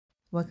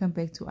Welcome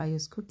back to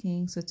Ayo's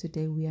Cooking. So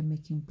today we are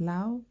making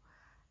pulao,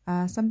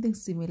 something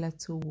similar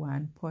to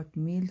one pot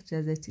meal,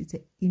 just that it's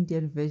an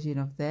Indian version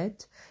of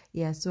that.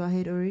 Yeah, so I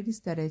had already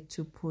started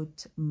to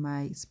put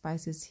my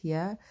spices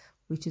here,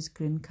 which is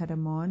green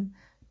cardamom,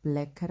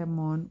 black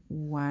cardamom,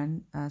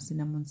 one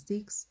cinnamon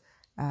sticks,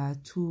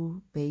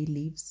 2 bay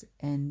leaves,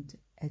 and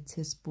a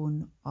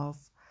teaspoon of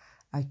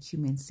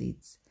cumin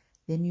seeds.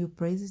 Then you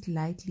braise it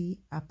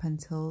lightly up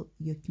until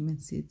your cumin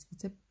seeds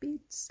it's a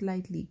bit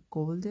slightly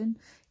golden.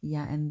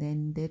 Yeah, and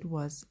then that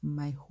was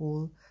my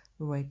whole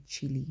red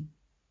chili.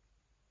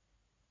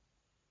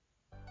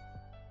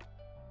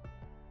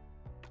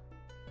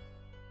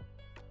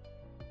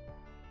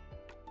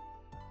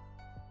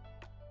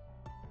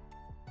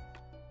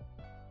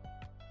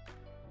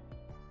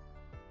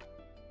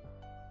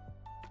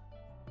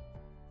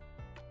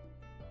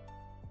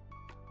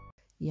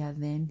 Yeah,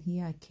 then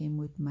here I came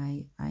with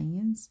my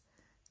onions.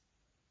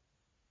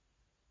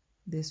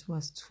 This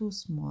was 2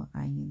 small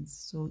onions,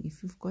 so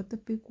if you've got the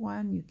big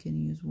one, you can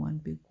use 1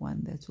 big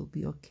one. That will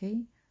be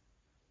okay.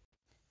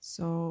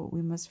 So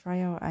we must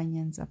fry our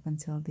onions up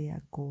until they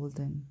are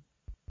golden.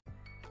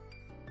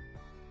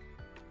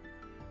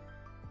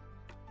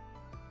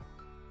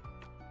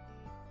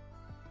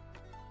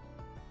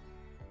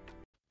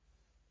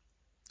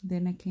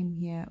 Then I came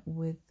here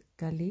with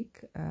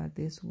garlic.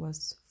 This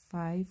was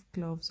 5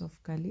 cloves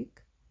of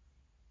garlic.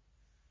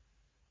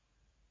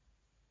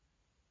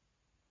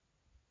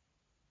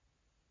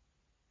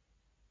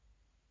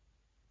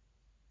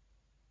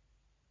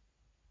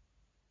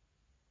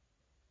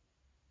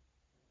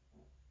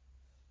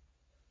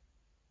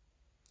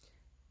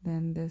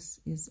 Then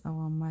this is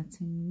our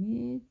mutton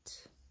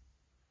meat.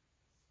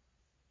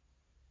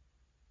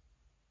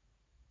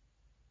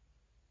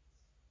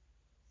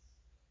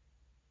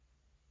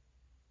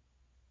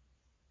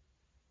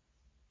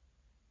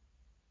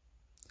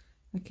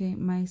 Okay,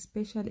 my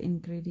special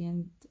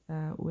ingredient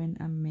when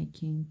I'm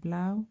making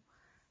pulao,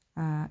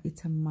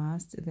 it's a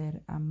must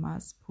that I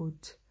must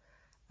put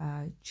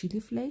chili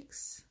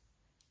flakes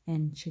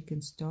and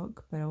chicken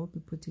stock, but I will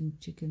be putting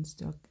chicken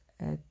stock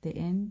at the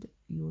end.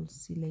 You will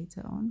see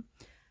later on.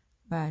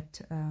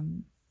 But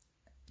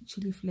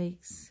chili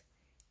flakes,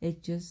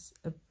 it just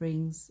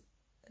brings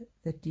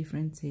the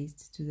different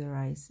taste to the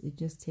rice. It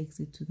just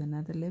takes it to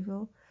another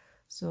level.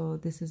 So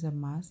this is a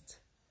must.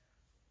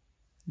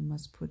 You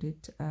must put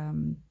it.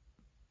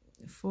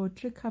 For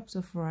 3 cups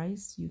of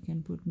rice, you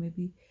can put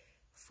maybe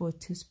 4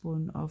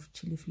 teaspoons of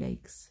chili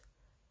flakes.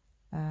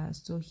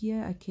 So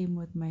here I came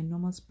with my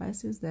normal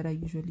spices that I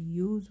usually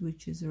use,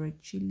 which is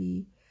red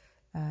chili,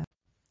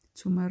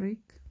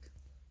 turmeric,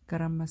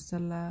 garam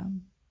masala.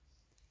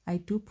 I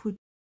do put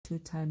 2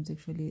 times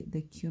actually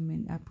the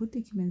cumin. I put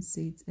the cumin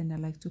seeds, and I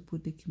like to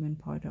put the cumin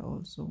powder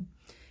also.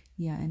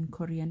 Yeah, and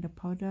coriander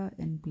powder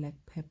and black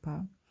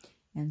pepper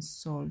and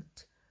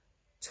salt,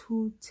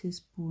 2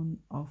 teaspoons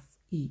of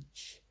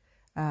each.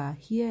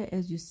 Here,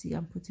 as you see,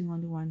 I'm putting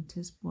only 1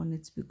 teaspoon.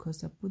 It's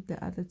because I put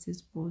the other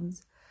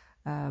teaspoons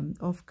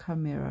off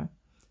camera.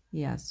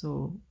 Yeah,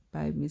 so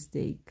by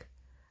mistake,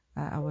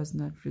 I was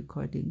not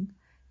recording.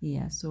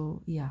 Yeah,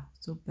 so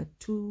but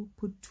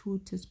put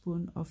 2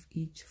 teaspoons of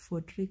each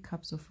for 3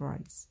 cups of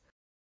rice.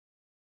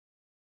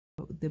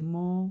 The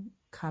more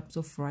cups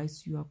of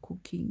rice you are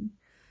cooking,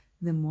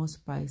 the more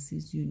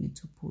spices you need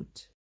to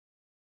put.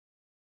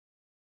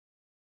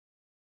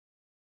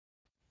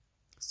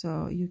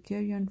 So you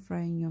carry on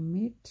frying your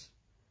meat,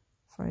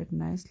 fry it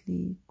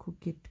nicely,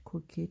 cook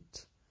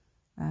it,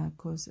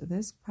 because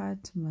this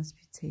part must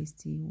be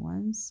tasty.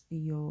 Once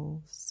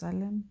your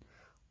salan,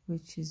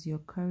 which is your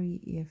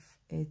curry, if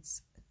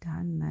it's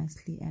done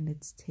nicely and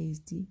it's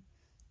tasty,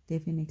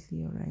 definitely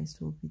your rice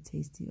will be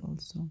tasty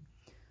also.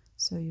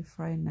 So you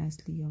fry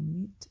nicely your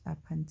meat up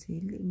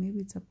until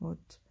maybe it's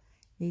about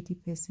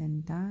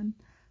 80% done.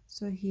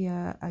 So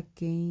here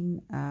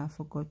again, I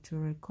forgot to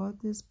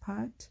record this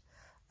part.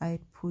 I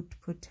put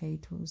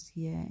potatoes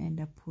here, and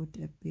I put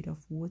a bit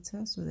of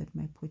water so that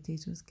my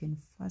potatoes can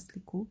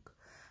fastly cook.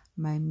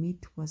 My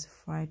meat was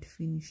fried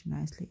finished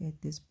nicely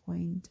at this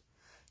point.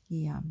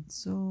 Yeah,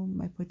 so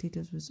my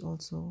potatoes was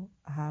also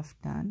half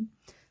done.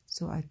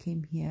 So I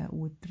came here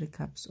with 3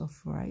 cups of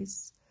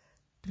rice,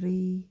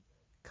 3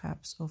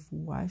 cups of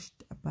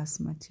washed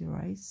basmati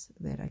rice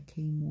that I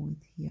came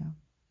with here.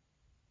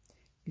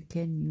 You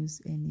can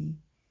use any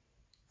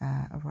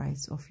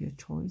rice of your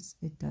choice,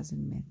 it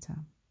doesn't matter.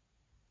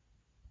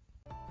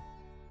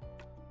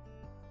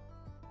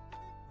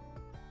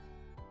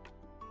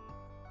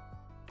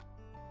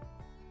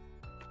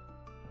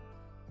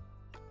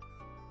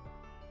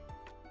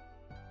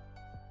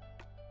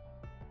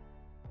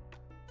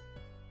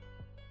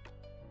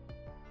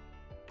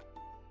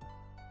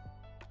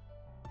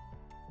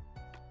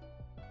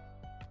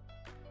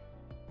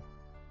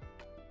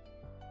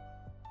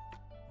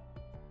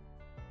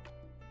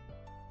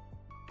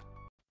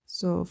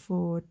 So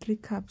for 3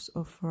 cups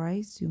of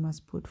rice, you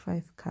must put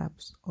 5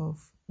 cups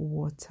of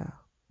water,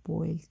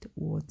 boiled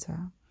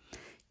water.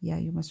 Yeah,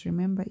 you must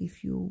remember,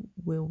 if you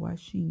were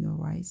washing your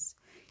rice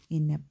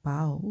in a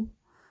bowl,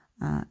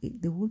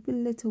 there will be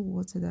little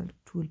water that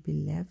will be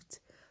left,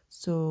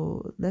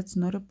 so that's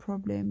not a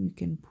problem. You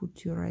can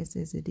put your rice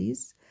as it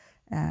is,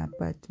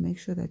 but make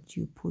sure that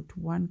you put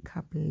 1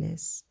 cup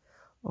less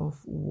of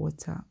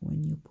water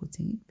when you're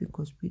putting it,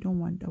 because we don't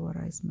want our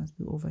rice must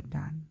be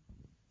overdone.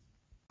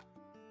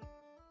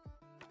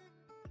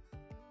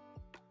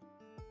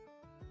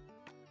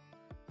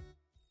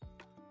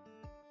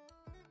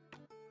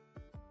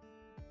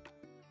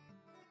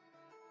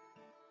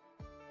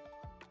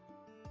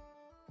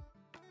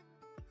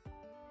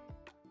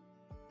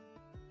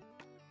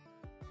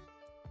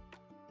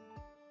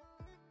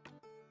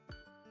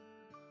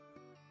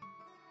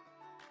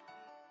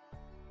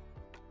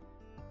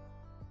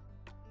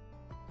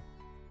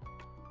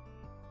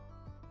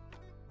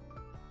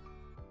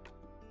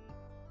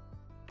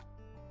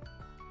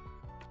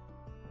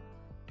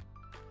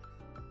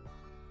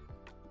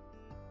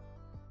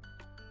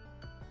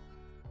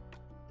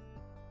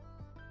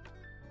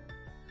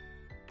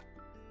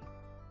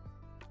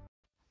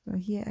 So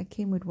here I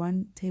came with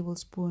 1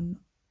 tablespoon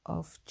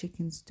of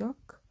chicken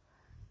stock.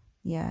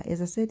 Yeah,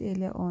 as I said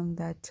earlier on,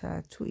 that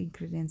 2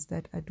 ingredients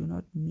that I do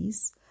not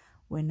miss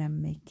when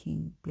I'm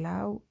making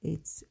pulao,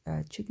 it's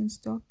chicken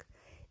stock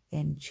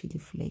and chili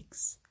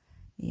flakes.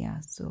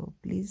 Yeah, so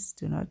please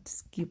do not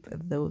skip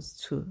those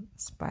 2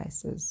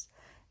 spices.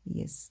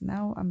 Yes,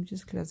 now I'm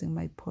just closing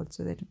my pot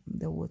so that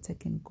the water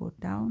can go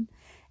down,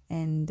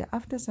 and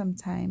after some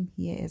time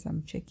here, as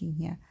I'm checking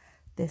here,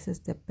 this is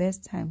the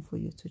best time for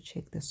you to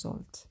check the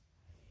salt.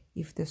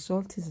 If the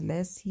salt is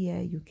less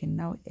here, you can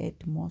now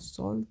add more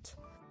salt.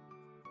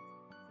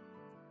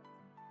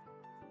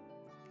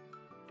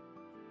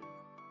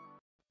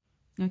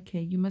 Okay,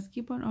 you must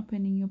keep on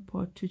opening your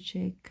pot to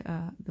check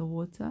the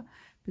water,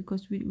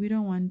 because we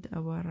don't want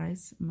our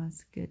rice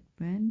must get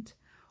burnt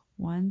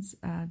once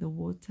the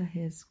water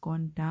has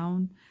gone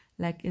down.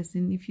 Like, as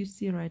in, if you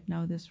see right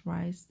now, this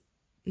rice,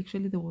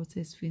 actually the water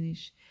is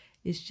finished.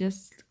 It's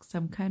just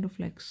some kind of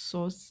like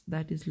sauce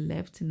that is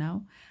left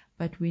now,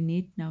 but we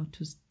need now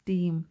to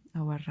steam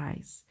our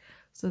rice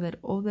so that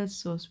all that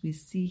sauce we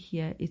see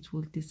here, it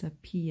will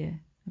disappear.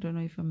 I don't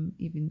know if I'm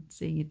even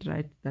saying it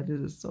right, that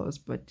is a sauce,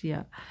 but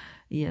yeah,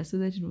 so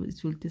that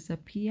it will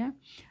disappear.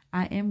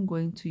 I am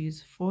going to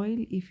use foil.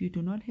 If you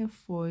do not have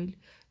foil,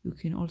 you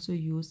can also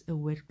use a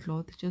wet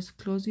cloth. Just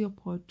close your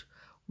pot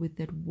with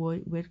that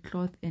wet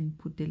cloth and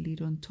put the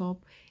lid on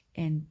top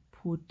and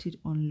put it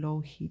on low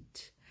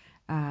heat.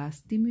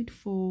 Steam it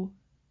for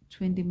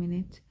 20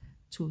 minutes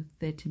to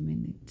 30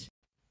 minutes.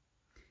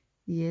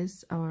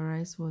 Yes, our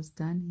rice was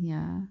done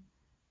here.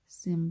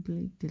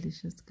 Simply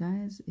delicious,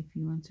 guys. If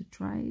you want to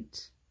try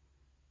it,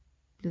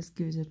 please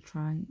give it a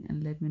try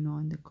and let me know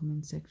in the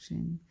comment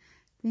section.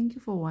 Thank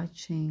you for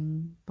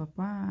watching. Bye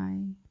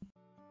bye.